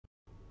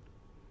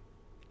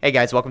Hey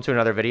guys, welcome to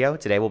another video.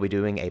 Today we'll be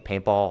doing a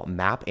paintball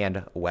map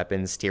and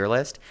weapons tier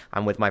list.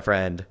 I'm with my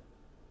friend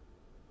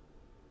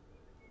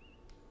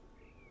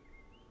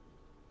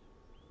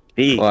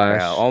B, Flash.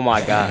 bro. Oh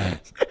my god.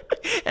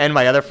 and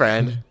my other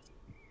friend.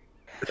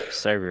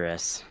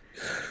 Cerberus.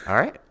 All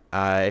right.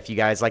 If you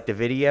guys like the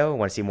video,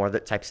 want to see more of the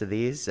types of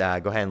these, go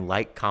ahead and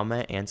like,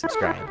 comment, and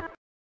subscribe.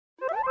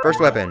 First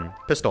weapon,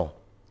 pistol.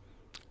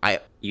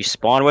 You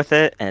spawn with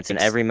it, and it's in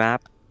every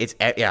map.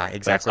 Yeah,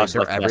 exactly. also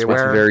They're like It's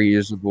everywhere. very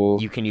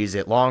usable. You can use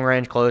it long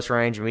range, close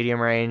range,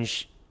 medium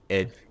range.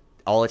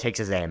 All it takes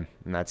is aim,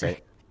 and that's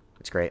it.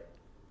 It's great.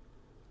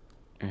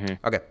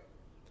 Okay.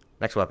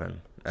 Next weapon.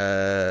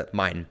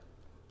 Mine.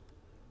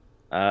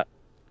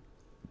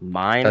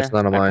 Mine. That's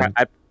not a mine.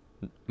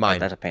 Mine.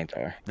 That's a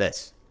painter.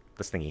 This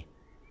thingy.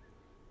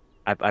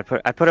 I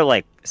put it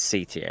like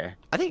C tier.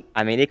 I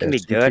mean, it can be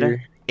That's good,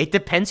 C-tier. It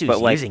depends who's but,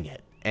 like, using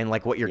it and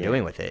like what you're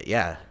doing with it.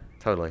 Yeah,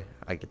 totally.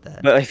 I get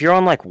that. but if you're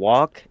on like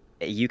walk,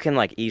 you can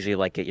like easily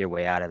like get your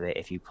way out of it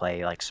if you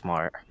play like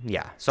smart.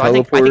 Yeah. So I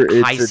think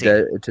high C.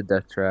 It's a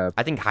death trap.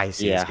 I think high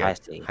C is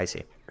good. High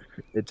C.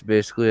 It's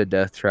basically a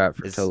death trap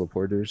for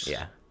teleporters.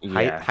 Yeah.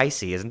 Yeah. High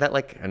C, isn't that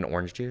like an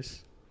orange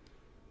juice?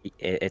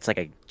 It's like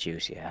a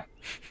juice, yeah.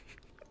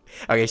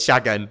 Okay,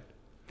 shotgun.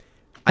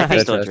 I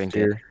That's still S drink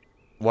tier. it.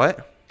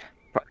 What?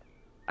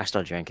 I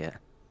still drink it.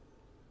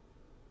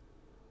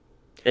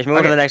 Let's move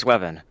on to the next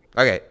weapon.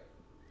 Okay.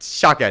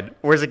 Shotgun.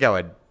 Where's it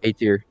going? A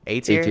tier. A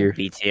tier? tier.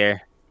 B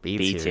tier. B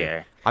B tier.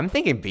 tier. I'm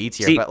thinking B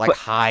tier, See, but like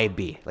high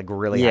B, like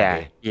really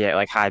high B. Yeah,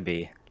 like high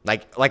B.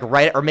 Like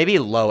right, or maybe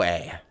low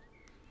A,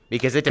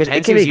 because it 'Cause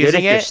depends it can who's be good using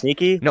if you're it.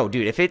 sneaky. No,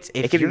 dude, if It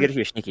can be good if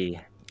you're sneaky.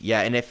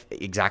 Yeah, and if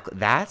exactly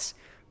that's,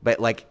 but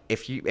like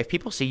if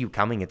people see you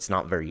coming, it's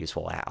not very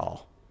useful at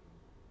all.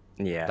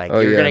 Yeah. Like Oh,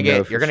 you're yeah, gonna no,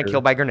 you're for gonna sure.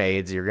 kill by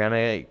grenades, you're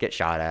gonna get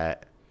shot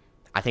at.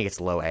 I think it's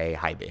low A,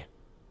 high B.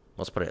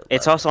 Let's put it.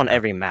 It's also on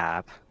every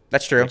map.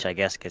 That's true. Which I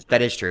guess gets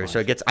That is true. So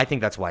it gets. I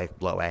think that's why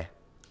low A.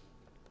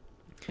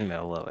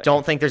 no low.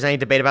 Don't think there's any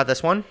debate about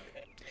this one.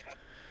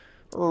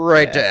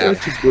 Right to Let's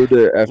F. just go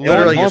to F. The only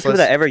Literally people useless.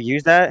 that ever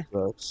use that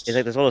Sucks. is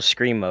like those little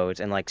scream modes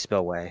and like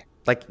spillway.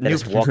 Like They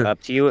just walk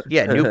up to you.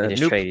 Yeah, and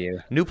just trade you.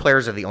 new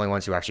players are the only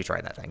ones who actually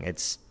try that thing.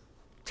 It's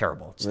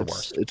terrible. It's the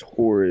worst. It's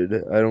horrid.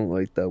 I don't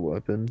like that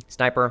weapon.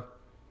 Sniper.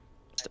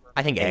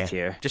 I think A A.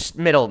 tier. Just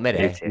mid A.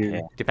 A tier,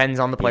 yeah. Depends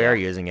on the player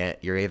using it.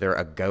 You're either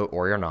a goat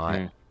or you're not.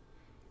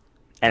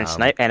 And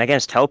and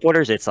against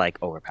teleporters, it's like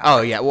overpowered.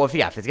 Oh yeah, well if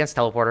it's against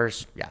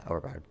teleporters, yeah,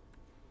 overpowered.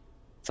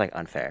 It's like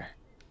unfair.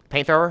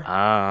 Paint thrower.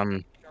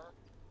 I'm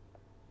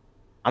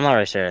not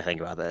really sure to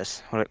think about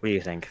this. What do you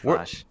think,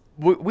 Flash?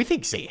 We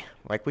think C.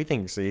 Like we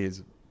think C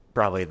is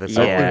probably the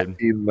Yeah. solid.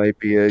 It might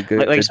be a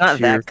good. Like, it's good not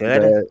tier that for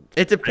good. that.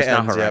 It But it's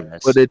not depends. Yeah.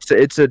 horrendous. But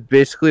it's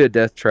basically a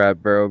death trap,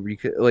 bro. You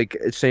could, like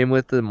same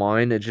with the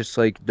mine. It just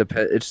like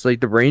it's like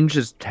the range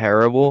is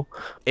terrible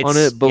on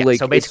it, but like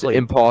so it's basically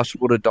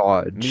impossible to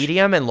dodge.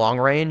 medium and long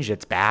range,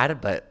 it's bad,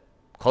 but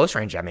close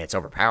range, I mean, it's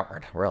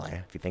overpowered. Really,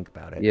 if you think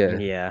about it. Yeah.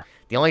 Yeah.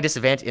 The only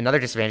disadvantage, another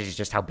disadvantage, is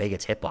just how big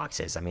its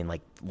hitbox is. I mean,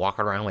 like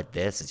walking around with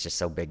this, it's just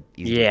so big.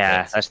 Easy to get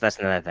Yeah, hit. that's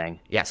another thing.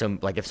 Yeah. So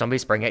like, if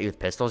somebody's spraying at you with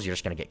pistols, you're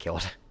just gonna get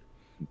killed.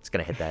 It's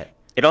gonna hit that.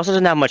 It also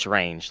doesn't have much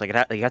range. Like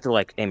you have to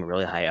like aim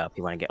really high up.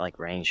 You want to get like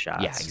range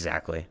shots. Yeah,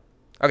 exactly.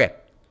 Okay.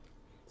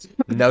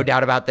 No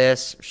doubt about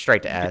this.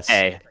 Straight to S.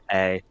 A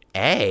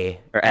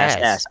Or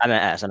S. I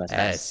meant S.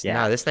 S.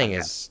 Yeah. No, this thing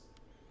is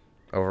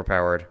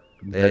overpowered.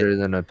 Better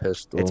than a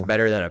pistol. It's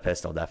better than a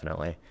pistol,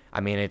 definitely.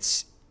 I mean,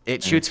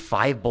 it shoots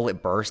 5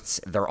 bullet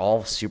bursts. They're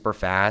all super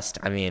fast.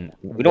 I mean,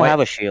 We don't have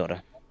a shield.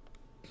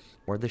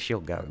 Where'd the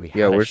shield go?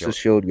 Yeah, where's the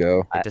shield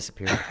go? It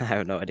disappeared. I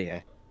have no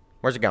idea.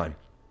 Where's it going?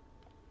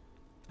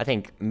 I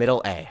think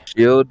middle A.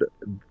 Shield.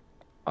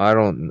 I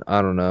don't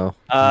know.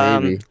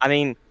 Maybe I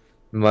mean,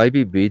 might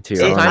be B tier.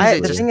 Sometimes honestly.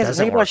 it the just thing is, the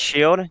doesn't thing about work.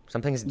 shield,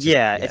 Something is just,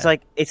 yeah, it's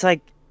like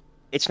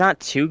it's not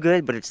too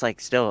good, but it's like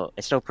still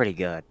pretty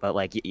good. But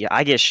like,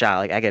 I get shot.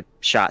 Like I get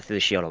shot through the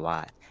shield a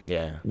lot.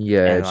 yeah. Yeah,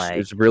 and, it's, like-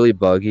 it's really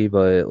buggy,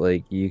 but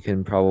like you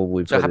can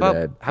probably So put how it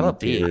at about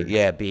B? tier.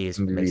 Yeah, B is,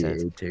 B makes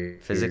sense. tier.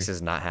 Physics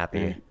is not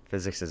happy.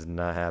 Physics is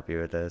not happy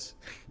with this.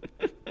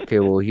 Okay,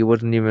 well he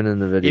wasn't even in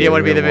the video. He didn't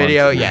want to be in the didn't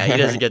video. want to. Yeah,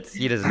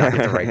 he does not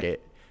get to rank it.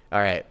 All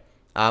right.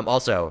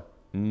 Also,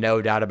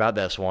 no doubt about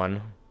this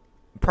one.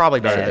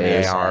 Probably better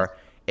than the AR.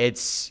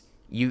 It's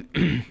you.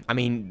 I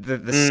mean,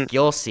 the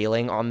skill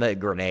ceiling on the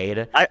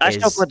grenade. I is,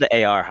 still put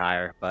the AR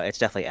higher, but it's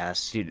definitely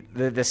S. dude.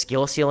 The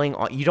skill ceiling.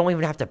 You don't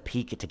even have to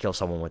peek to kill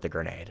someone with a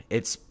grenade.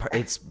 It's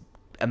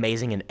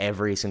amazing in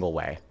every single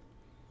way.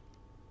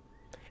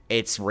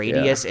 Its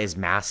radius is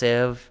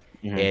massive.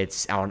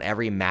 It's on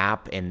every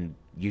map and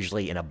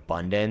usually in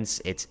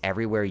abundance. It's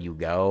everywhere you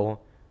go.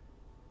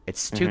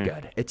 It's too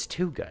good. It's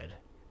too good.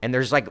 And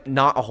there's like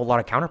not a whole lot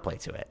of counterplay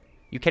to it.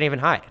 You can't even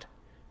hide.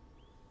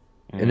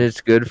 And it's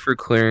good for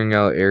clearing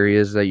out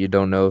areas that you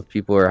don't know if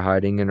people are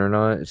hiding in or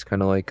not. It's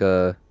kind of like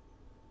a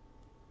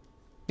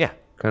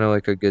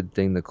a good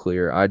thing to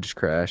clear. I just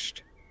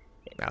crashed.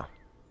 No.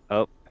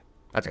 Oh.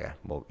 That's okay.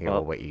 We'll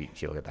wait.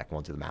 You'll get back and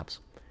we'll do the maps.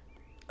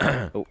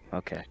 Oh,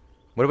 okay.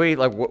 What are we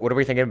like? What are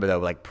we thinking though?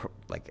 Like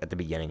at the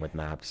beginning with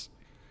maps,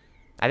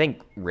 I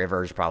think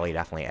River's probably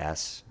definitely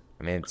S.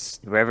 I mean, it's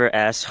River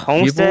S.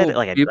 Homestead,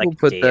 People like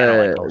put D. I don't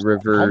like that Homestead.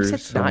 river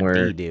Homestead's not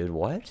somewhere. D, dude.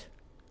 What?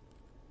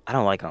 I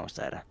don't like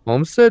Homestead.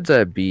 Homestead's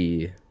at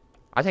B.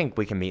 I think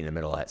we can meet in the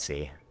middle at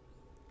C.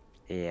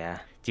 Yeah.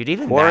 Dude,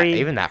 even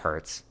Quarry? that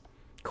hurts.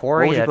 What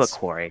Quarry, would you put that's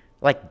Quarry?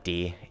 like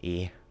D,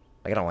 E.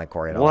 Like I don't like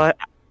Quarry at all. What?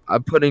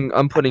 I'm putting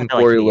put that, like,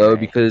 Quarry B, low right?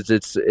 because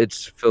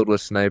it's filled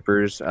with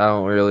snipers. I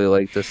don't really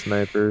like the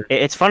sniper.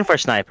 It's fun for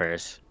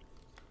snipers.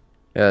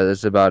 Yeah,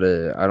 that's about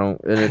it. I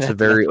don't, and it's a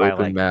very why I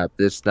open like it. map.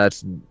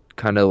 That's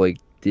kind of like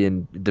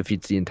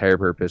defeats the entire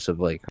purpose of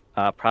like.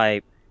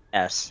 Probably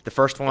S. The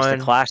first It's the one,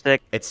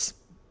 classic. it's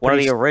One of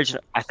pretty the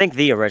original. I think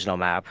the original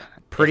map.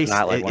 pretty. If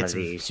not like one of It's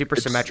these. super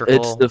It's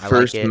symmetrical. the I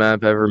first like it.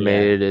 map ever Yeah.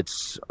 made.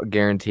 It's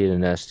guaranteed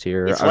an S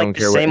tier. It's I like don't the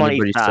care what same on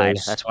anybody each side.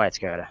 says. That's why it's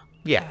good.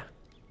 Yeah,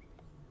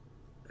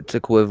 It's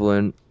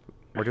equivalent.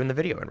 we're doing the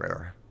video in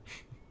River.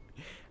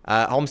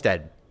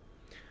 Homestead.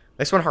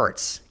 This one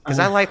hurts because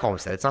I like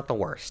Homestead. It's not the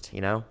worst, you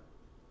know.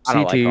 I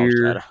don't C like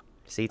tier. Homestead.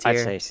 C I'd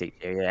tier. say C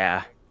tier.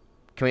 Yeah.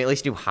 Can we at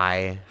least do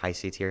high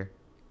C tier?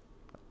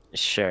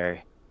 Sure.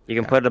 You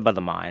can put it above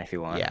the mine if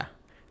you want. Yeah,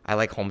 I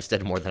like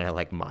Homestead more than I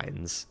like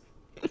Mines.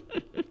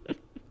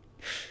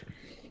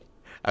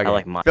 Okay.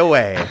 like mine.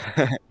 Spillway.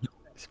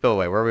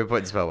 Spillway. Where are we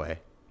putting Spillway?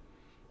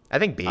 I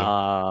think B.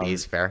 B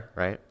is fair,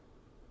 right?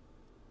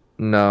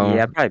 No,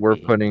 Yeah, probably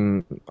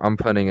B. I'm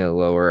putting it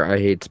lower. I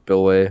hate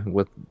Spillway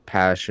with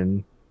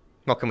passion.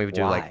 Well, can we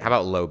do like? Why? How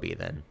about low B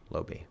then?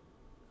 Low B.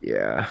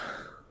 Yeah,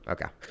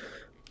 Okay.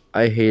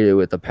 I hate it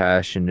with a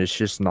passion. It's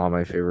just not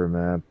my favorite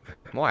map.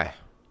 Why?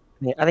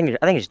 Yeah, I think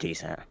it's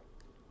decent.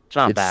 It's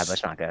not bad, It's- but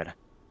it's not good.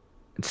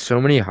 It's so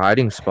many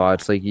hiding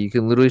spots. Like you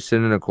can literally sit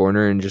in a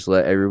corner and just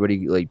let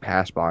everybody like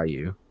pass by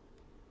you.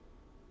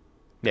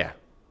 Yeah.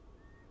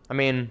 I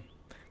mean,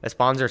 the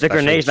spawns are The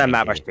grenades in that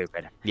map are cheeky.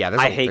 stupid. Yeah,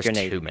 I hate there's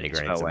grenades too many in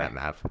grenades in Spillway. that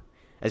map.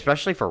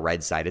 Especially for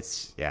red side,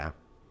 it's yeah.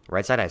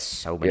 Red side has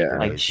so many Yeah.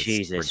 grenades. Like it's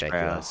Jesus, bro.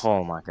 ridiculous.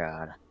 Oh my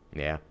god.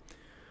 Yeah.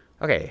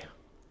 Okay.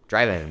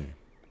 Drive-in.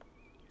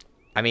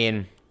 I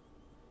mean,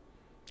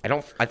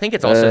 I think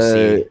it's also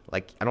C.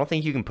 Like, I don't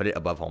think you can put it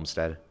above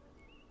Homestead.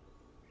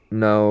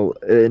 No,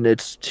 and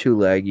it's too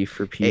laggy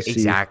for PC.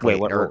 Exactly.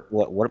 Wait, or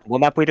what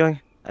map are we doing?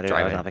 I was not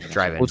Drive-in. paying attention.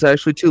 Drive-in. Well, it's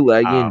actually too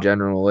laggy Oh, in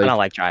general. I Like don't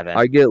like driving.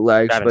 I get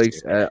lag Driving's spikes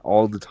stupid.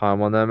 all the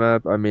time on that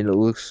map. I mean, it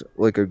looks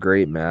like a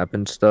great map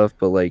and stuff,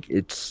 but like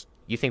it's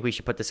You think we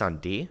should put this on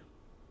D?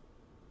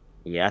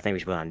 Yeah, I think we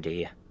should put it on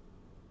D.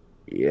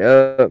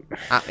 yeah.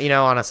 You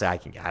know, honestly,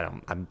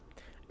 I'm.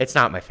 It's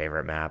not my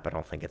favorite map. I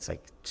don't think it's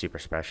like super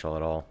special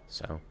at all.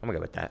 So I'm gonna go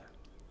with that.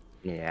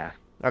 Yeah.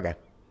 Okay.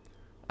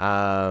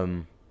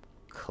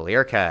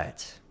 Clear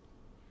cut.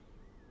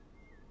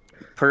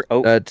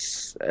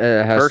 That's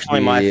it has Personally,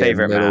 to be my a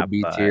favorite middle map,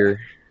 B but- tier.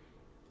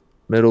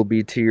 Middle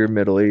B tier,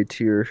 middle A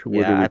tier. What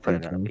are Yeah, we I put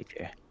it on thinking? B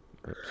tier.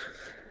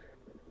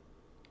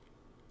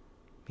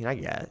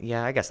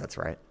 I guess that's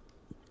right.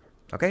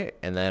 Okay,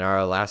 and then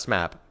our last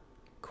map,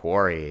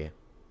 Quarry.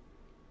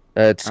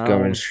 That's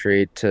going Um,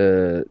 straight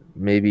to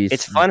maybe.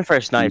 It's fun for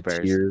snipers,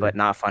 tier. but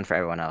not fun for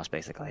everyone else,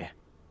 basically.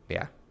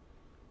 Yeah.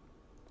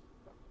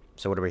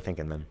 So what are we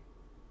thinking then?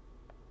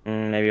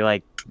 Maybe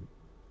like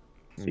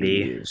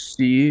B.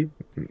 C,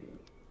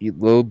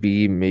 low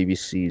B, maybe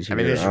C. I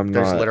mean, there's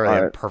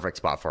literally a perfect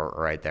spot for it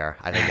right there.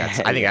 I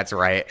think that's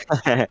right.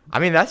 I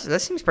mean, that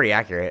seems pretty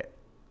accurate.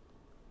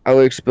 I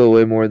like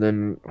Spillway more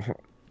than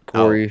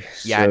Quarry.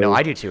 Yeah, so no,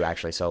 I do too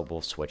actually. So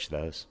we'll switch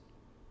those.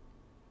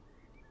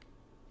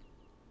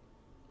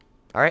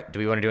 All right. Do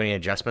we want to do any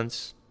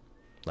adjustments?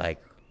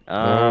 Like,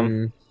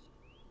 Um,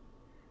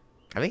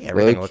 I think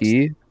everything low looks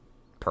key.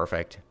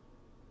 perfect.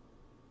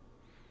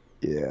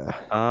 Yeah.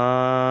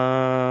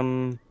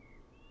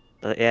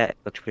 yeah, it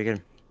looks pretty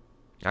good.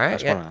 All right.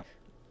 That's Yeah. one.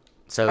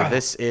 So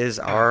this is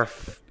our.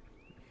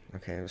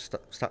 Okay,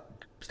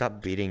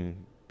 stop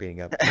beating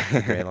up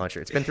the grenade launcher.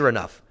 It's been through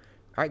enough.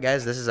 All right,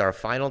 guys, this is our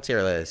final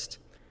tier list.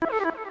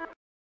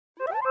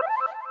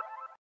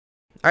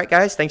 All right,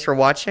 guys, thanks for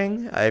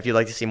watching. If you'd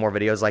like to see more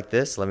videos like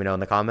this, let me know in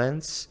the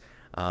comments.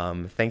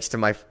 Thanks to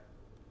my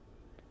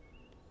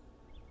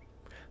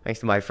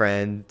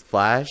friend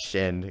Flash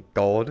and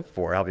Gold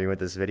for helping me with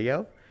this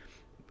video.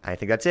 I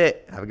think that's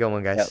it. Have a good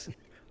one, guys.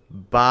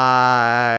 Bye.